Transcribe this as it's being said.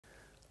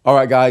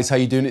Alright guys, how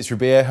you doing? It's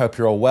Rabea, hope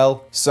you're all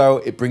well. So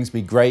it brings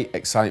me great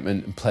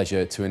excitement and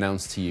pleasure to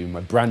announce to you my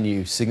brand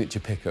new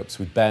signature pickups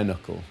with Bare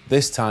Knuckle.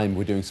 This time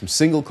we're doing some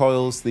single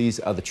coils. These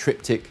are the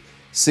Triptych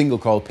Single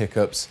Coil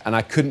pickups, and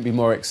I couldn't be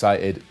more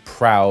excited,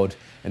 proud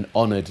and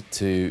honoured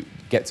to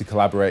get to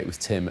collaborate with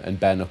Tim and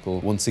Bare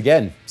Knuckle once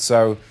again.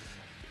 So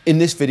in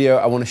this video,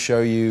 I want to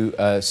show you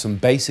some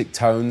basic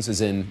tones,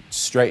 as in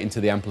straight into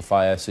the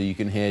amplifier, so you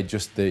can hear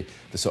just the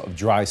sort of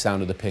dry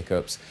sound of the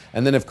pickups.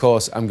 And then of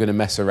course, I'm going to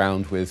mess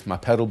around with my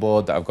pedal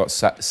board that I've got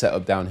set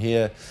up down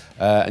here,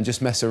 and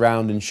just mess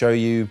around and show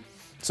you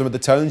some of the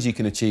tones you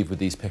can achieve with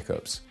these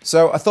pickups.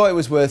 So I thought it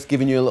was worth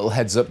giving you a little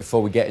heads up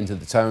before we get into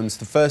the tones.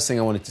 The first thing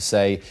I wanted to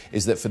say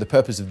is that for the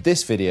purpose of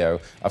this video,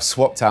 I've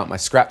swapped out my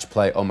scratch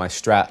plate on my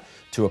Strat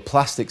to a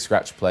plastic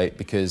scratch plate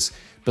because,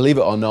 believe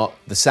it or not,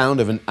 the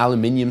sound of an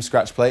aluminium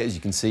scratch plate, as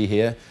you can see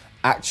here,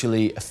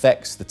 actually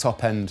affects the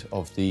top end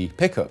of the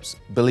pickups.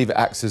 I believe it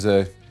acts as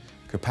a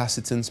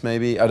capacitance,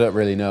 maybe? I don't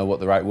really know what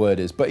the right word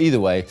is, but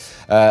either way,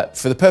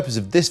 for the purpose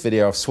of this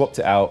video, I've swapped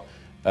it out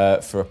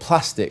for a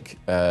plastic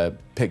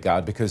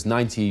pickguard because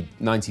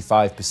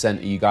 95%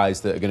 of you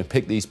guys that are going to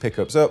pick these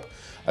pickups up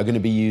are going to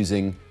be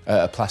using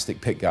a plastic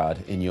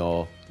pickguard in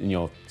your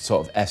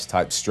sort of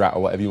S-type Strat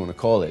or whatever you want to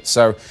call it.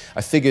 So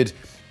I figured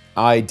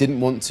I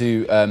didn't want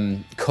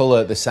to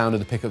colour the sound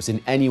of the pickups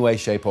in any way,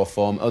 shape or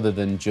form other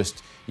than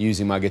just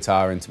using my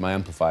guitar into my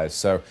amplifiers.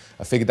 So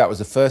I figured that was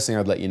the first thing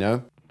I'd let you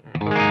know.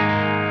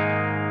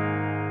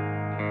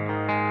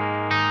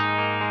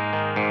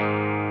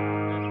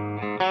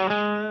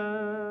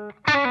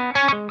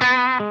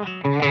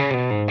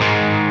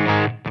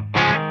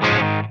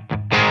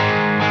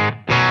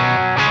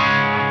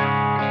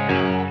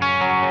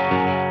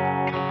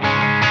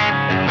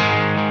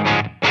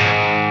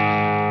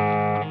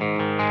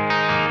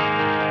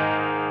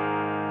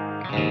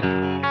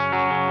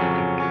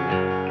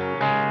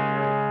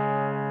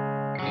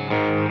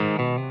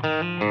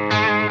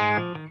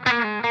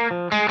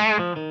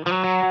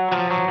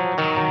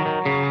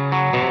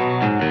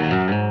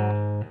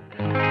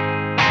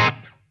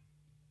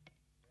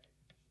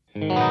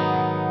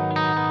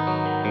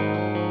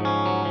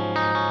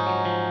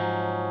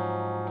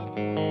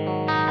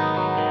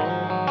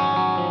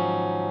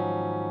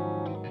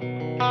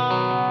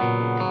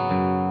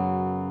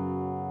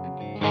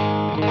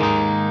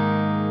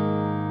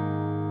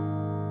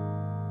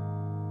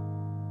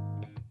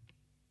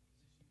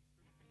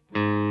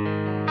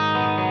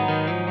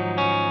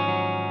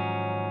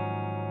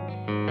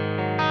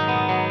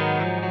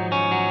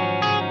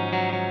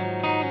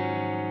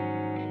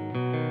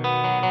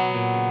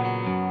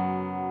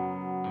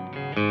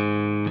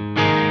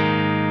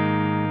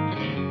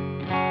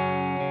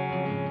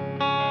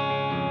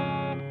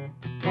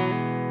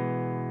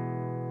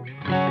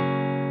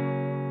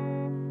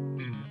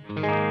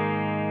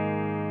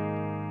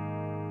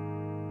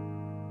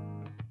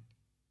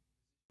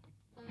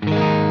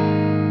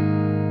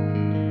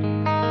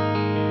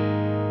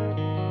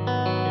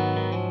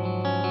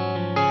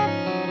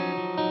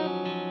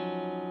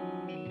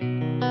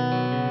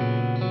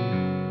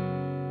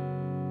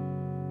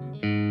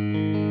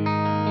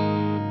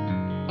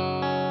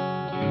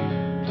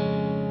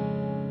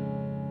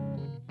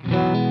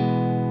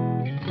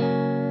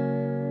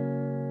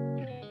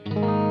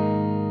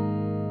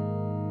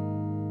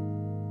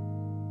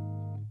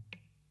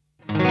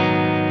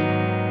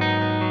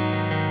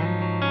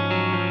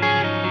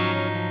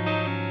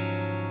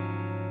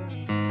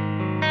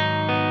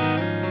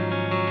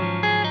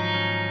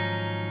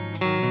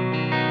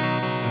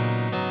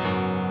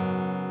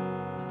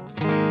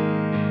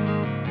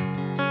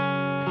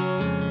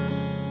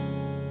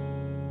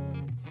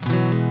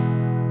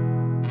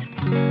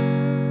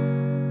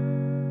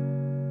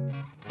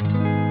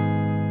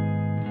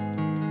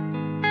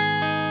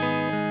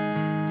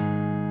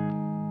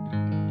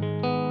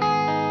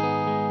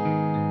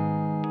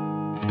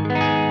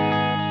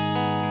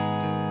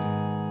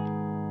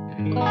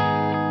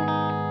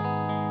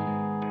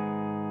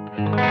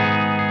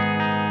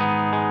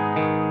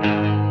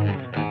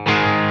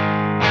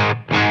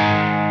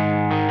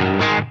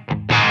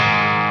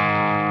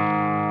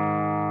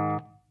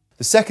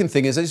 The second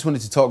thing is I just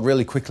wanted to talk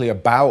really quickly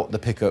about the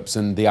pickups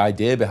and the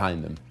idea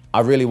behind them. I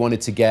really wanted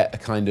to get a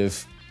kind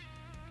of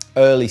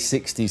early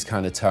 60s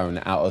kind of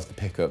tone out of the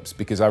pickups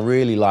because I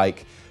really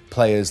like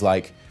players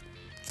like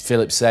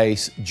Philip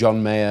Sayce,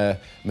 John Mayer,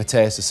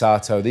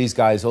 Massaad. These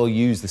guys all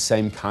use the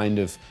same kind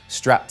of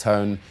Strat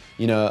tone.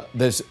 You know,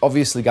 there's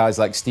obviously guys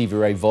like Stevie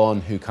Ray Vaughan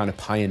who kind of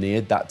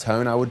pioneered that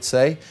tone, I would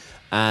say.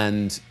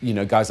 And, you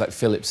know, guys like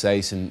Philip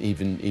Sayce and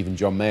even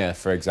John Mayer,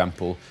 for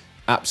example,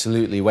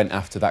 absolutely went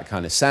after that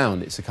kind of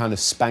sound. It's a kind of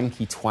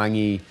spanky,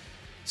 twangy,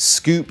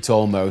 scooped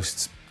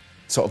almost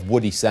sort of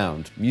woody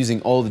sound. I'm using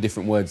all the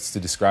different words to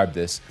describe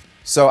this.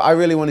 So I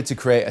really wanted to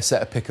create a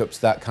set of pickups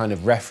that kind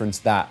of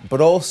referenced that, but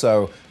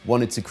also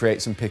wanted to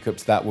create some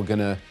pickups that were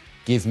gonna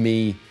give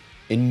me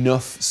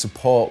enough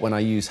support when I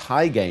use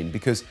high gain,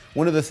 because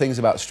one of the things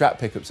about Strat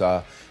pickups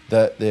are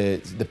that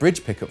the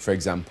bridge pickup, for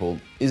example,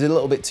 is a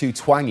little bit too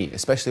twangy,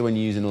 especially when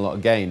you're using a lot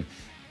of gain.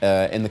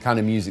 in the kind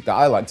of music that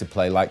I like to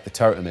play, like the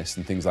Totemist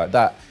and things like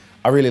that,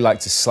 I really like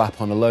to slap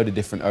on a load of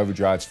different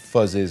overdrives,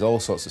 fuzzes, all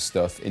sorts of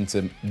stuff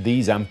into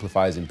these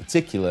amplifiers in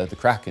particular, the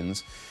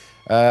Krakens.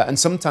 And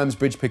sometimes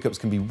bridge pickups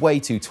can be way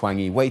too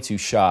twangy, way too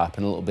sharp,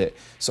 and a little bit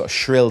sort of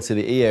shrill to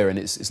the ear, and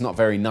it's not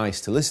very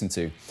nice to listen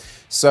to.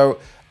 So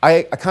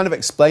I kind of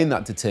explained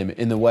that to Tim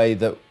in the way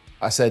that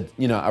I said,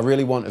 you know, I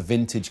really want a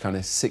vintage kind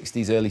of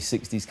 60s, early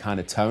 60s kind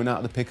of tone out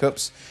of the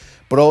pickups,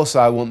 but also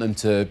I want them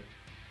to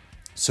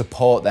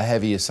support the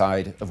heavier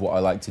side of what I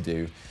like to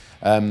do.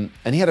 And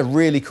he had a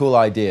really cool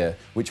idea,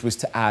 which was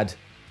to add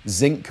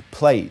zinc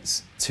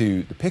plates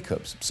to the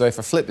pickups. So if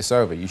I flip this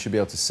over, you should be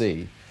able to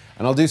see,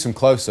 and I'll do some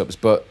close-ups,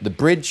 but the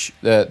bridge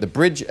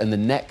and the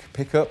neck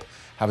pickup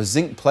have a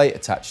zinc plate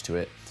attached to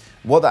it.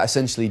 What that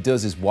essentially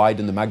does is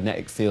widen the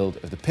magnetic field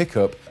of the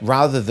pickup.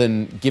 Rather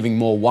than giving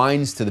more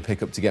whines to the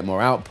pickup to get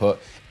more output,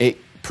 it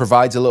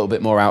provides a little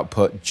bit more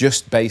output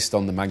just based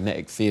on the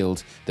magnetic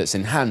field that's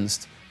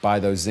enhanced by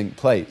those zinc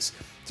plates.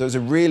 So it's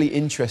a really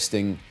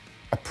interesting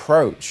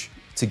approach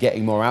to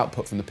getting more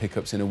output from the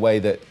pickups in a way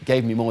that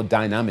gave me more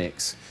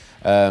dynamics,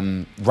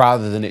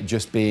 rather than it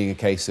just being a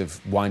case of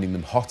winding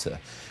them hotter.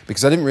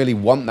 Because I didn't really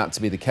want that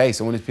to be the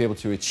case. I wanted to be able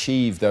to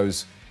achieve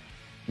those,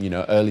 you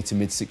know, early to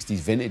mid 60s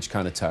vintage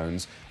kind of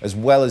tones, as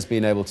well as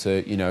being able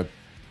to, you know,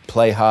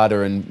 play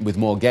harder and with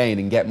more gain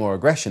and get more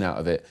aggression out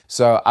of it.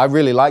 So I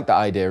really liked that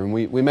idea, and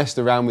we messed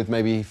around with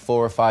maybe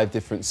 4 or 5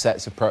 different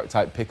sets of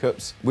prototype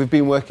pickups. We've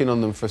been working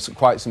on them for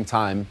quite some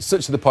time,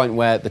 such to the point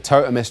where the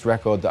Totemist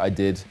record that I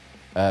did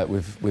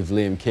with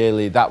Liam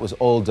Kearley, that was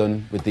all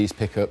done with these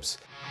pickups.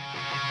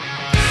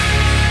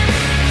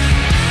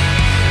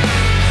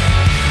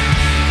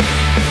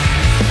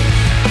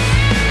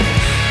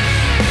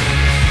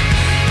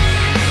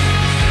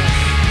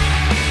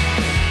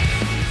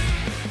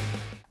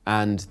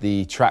 And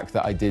the track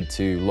that I did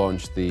to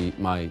launch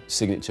my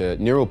signature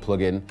neural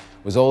plugin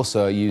was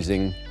also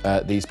using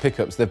these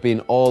pickups. They've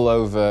been all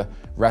over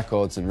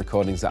records and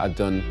recordings that I've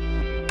done.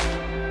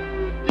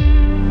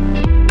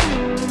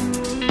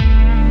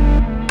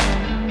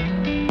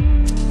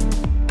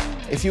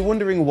 If you're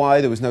wondering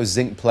why there was no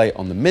zinc plate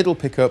on the middle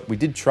pickup, we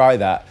did try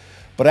that,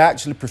 but I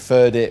actually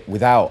preferred it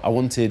without. I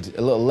wanted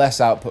a little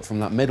less output from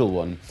that middle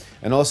one.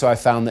 And also I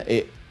found that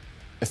it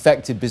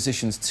affected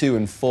positions 2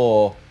 and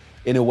 4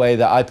 in a way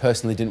that I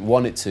personally didn't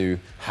want it to,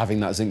 having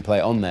that zinc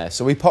plate on there.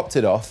 So we popped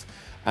it off,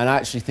 and I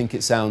actually think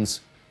it sounds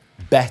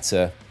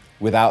better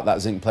without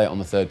that zinc plate on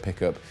the third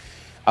pickup.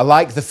 I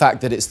like the fact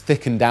that it's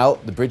thickened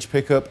out the bridge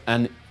pickup,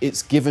 and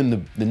it's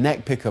given the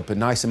neck pickup a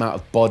nice amount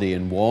of body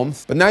and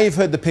warmth. But now you've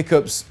heard the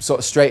pickups sort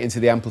of straight into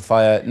the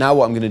amplifier, now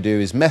what I'm gonna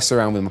do is mess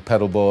around with my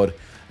pedal board,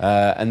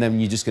 and then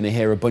you're just gonna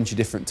hear a bunch of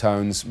different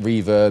tones,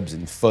 reverbs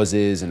and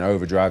fuzzes and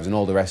overdrives and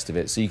all the rest of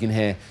it. So you can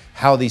hear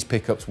how these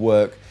pickups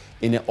work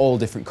in all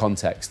different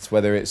contexts,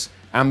 whether it's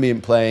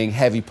ambient playing,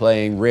 heavy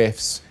playing,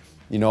 riffs,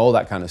 you know, all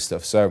that kind of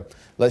stuff. So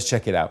let's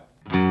check it out.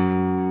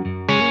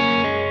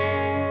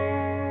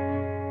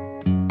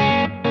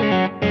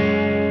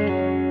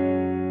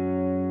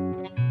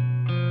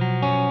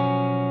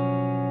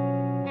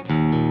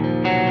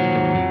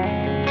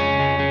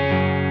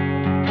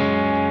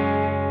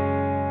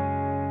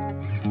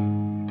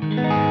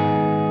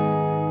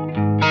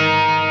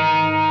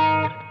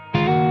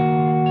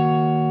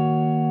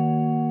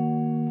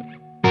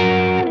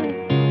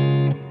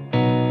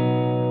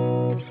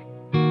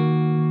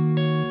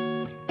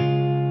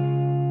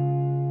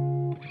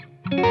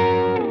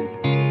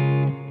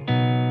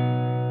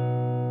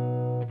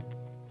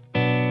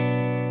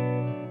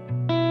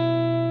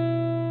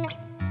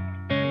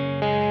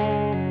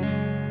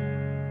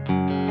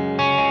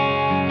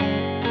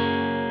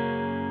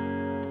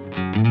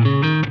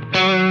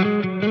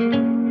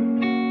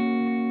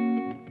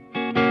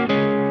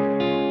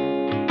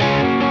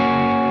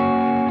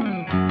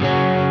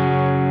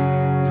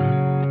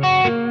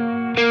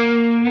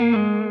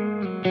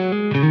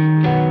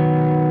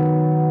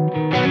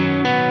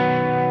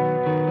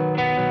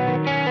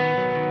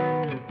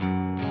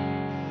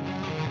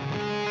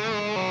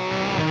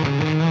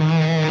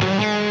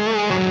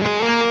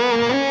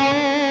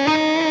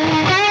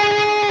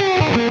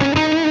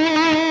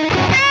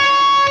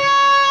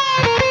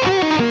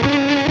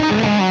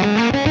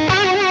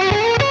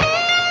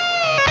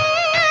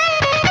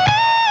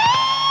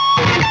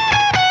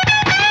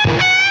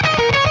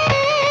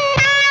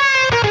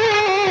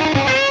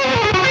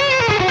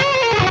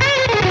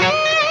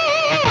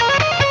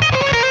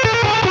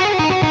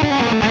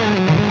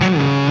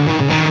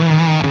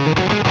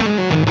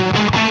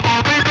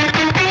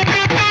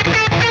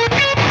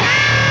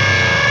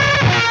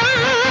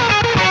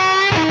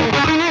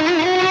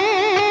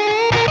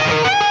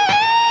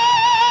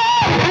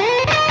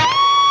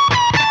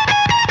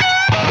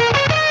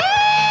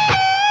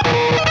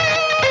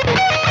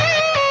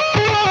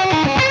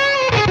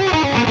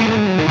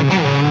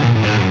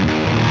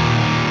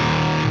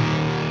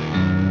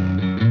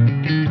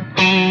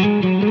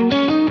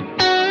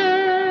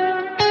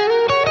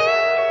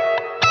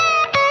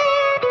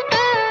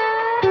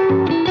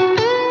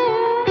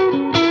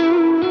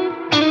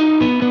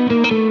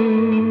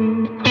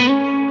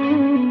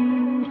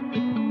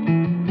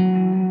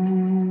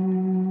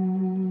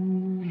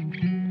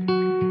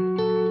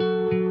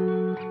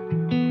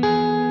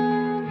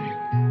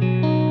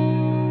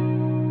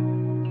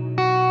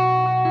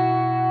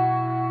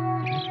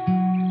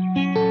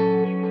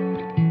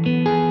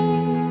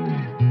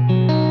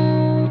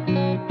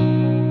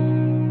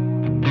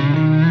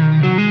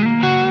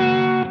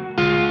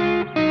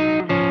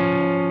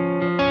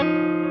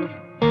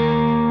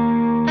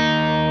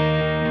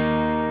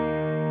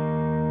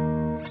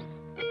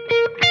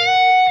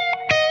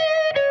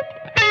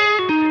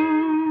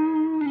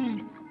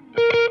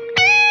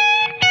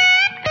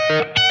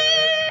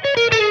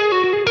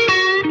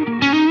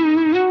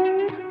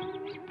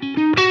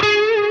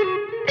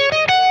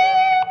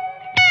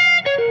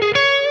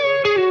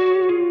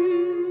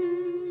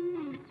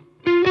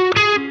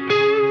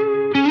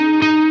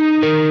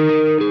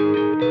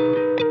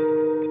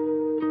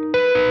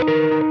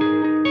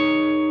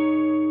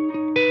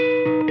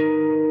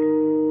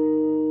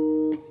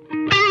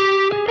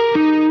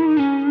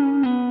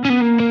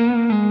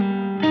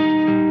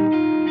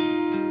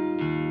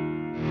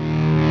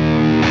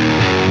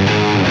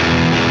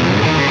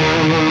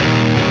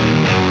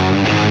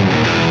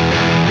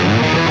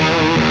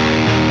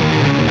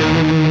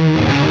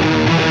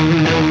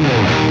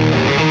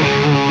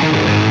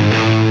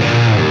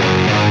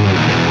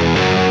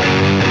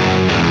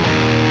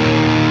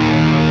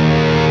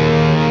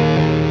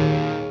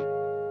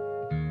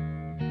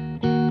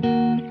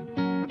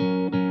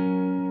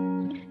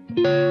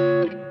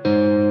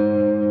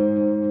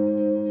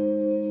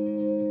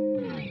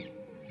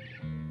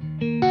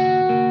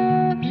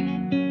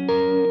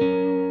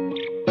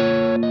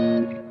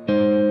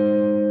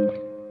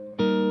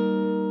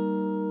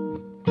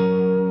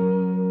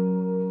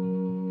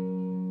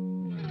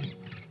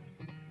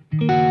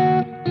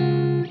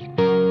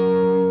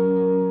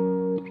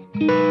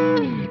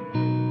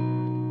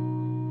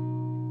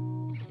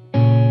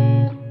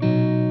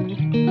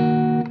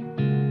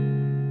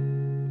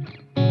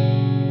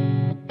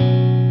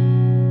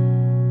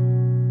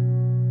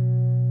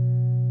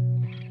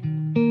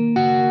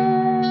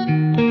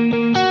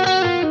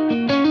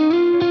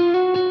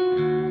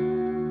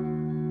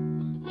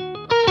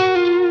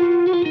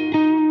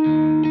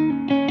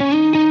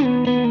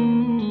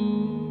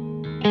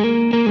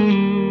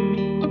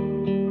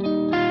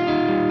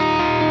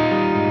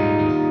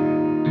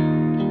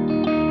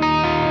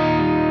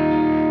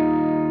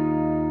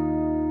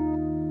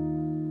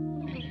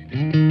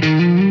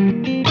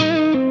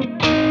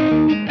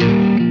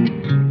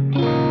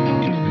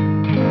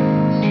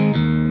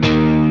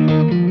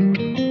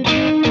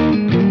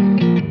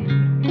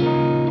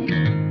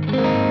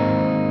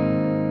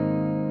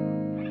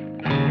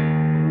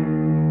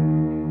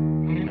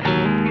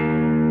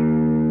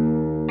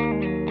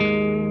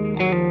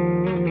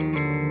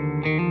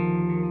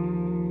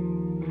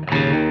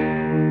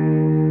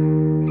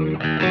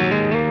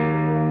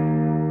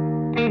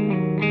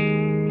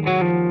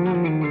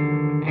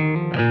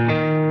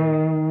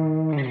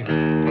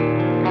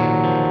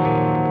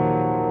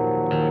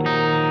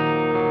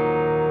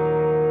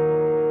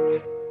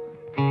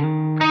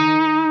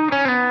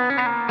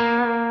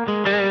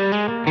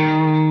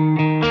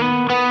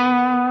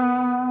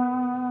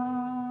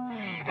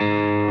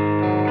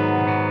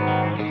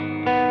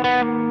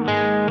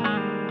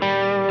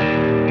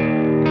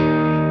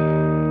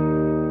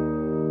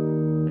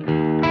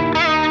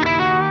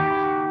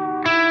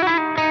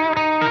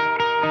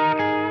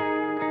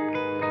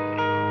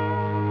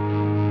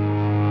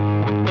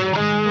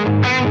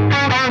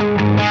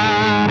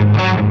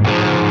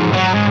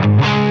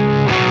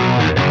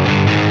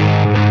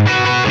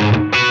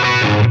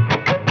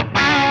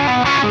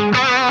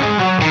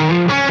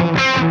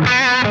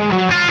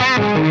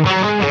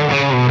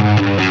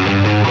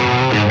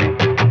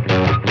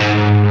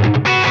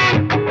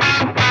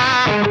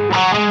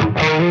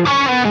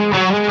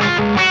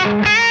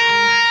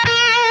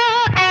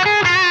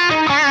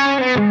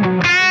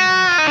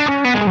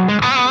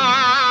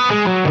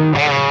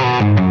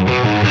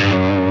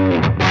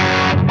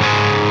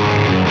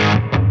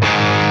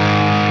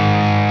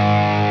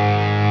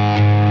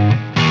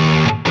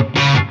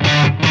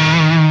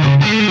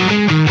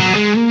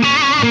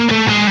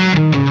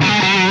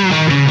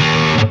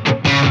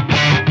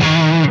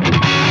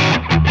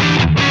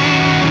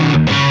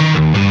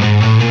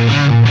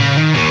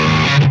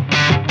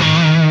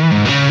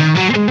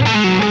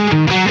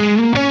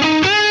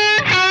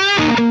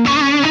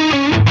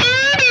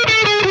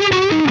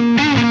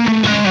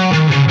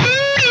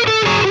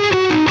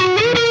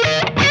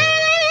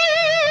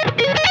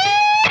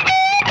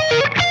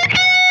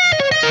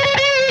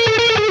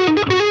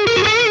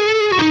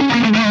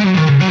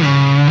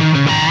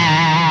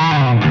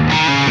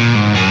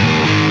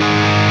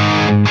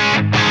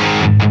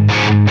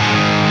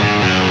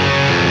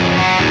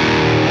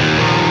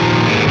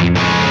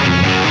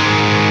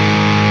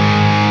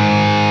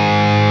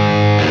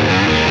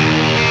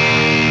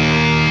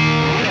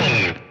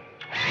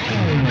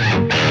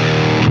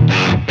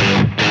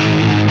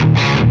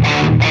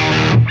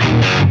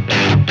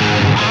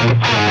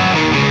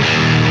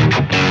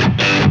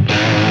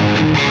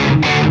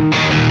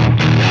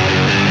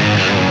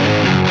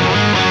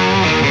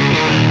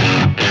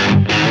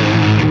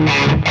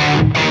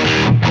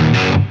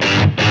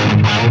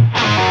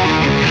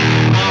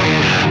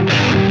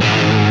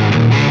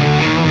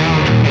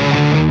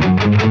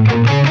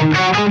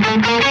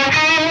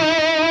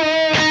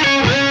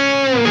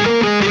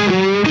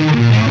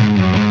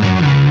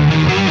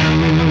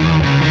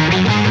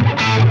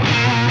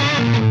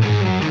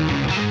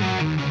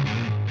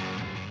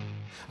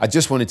 I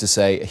just wanted to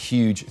say a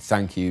huge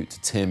thank you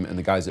to Tim and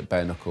the guys at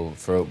Bare Knuckle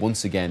for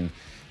once again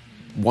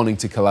wanting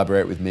to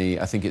collaborate with me.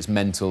 I think it's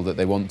mental that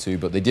they want to,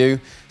 but they do.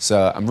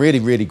 So I'm really,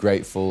 really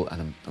grateful,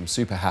 and I'm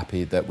super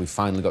happy that we've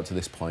finally got to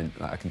this point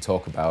that I can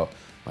talk about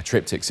my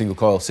Triptych Single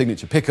Coil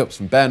signature pickups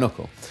from Bare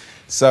Knuckle.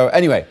 So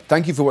anyway,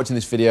 thank you for watching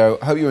this video.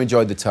 I hope you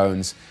enjoyed the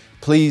tones.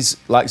 Please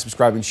like,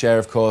 subscribe and share,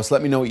 of course.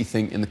 Let me know what you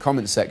think in the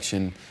comments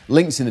section.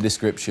 Links in the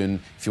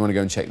description if you want to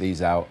go and check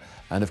these out.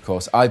 And of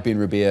course, I've been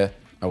Rabea.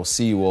 I will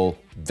see you all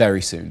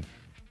very soon.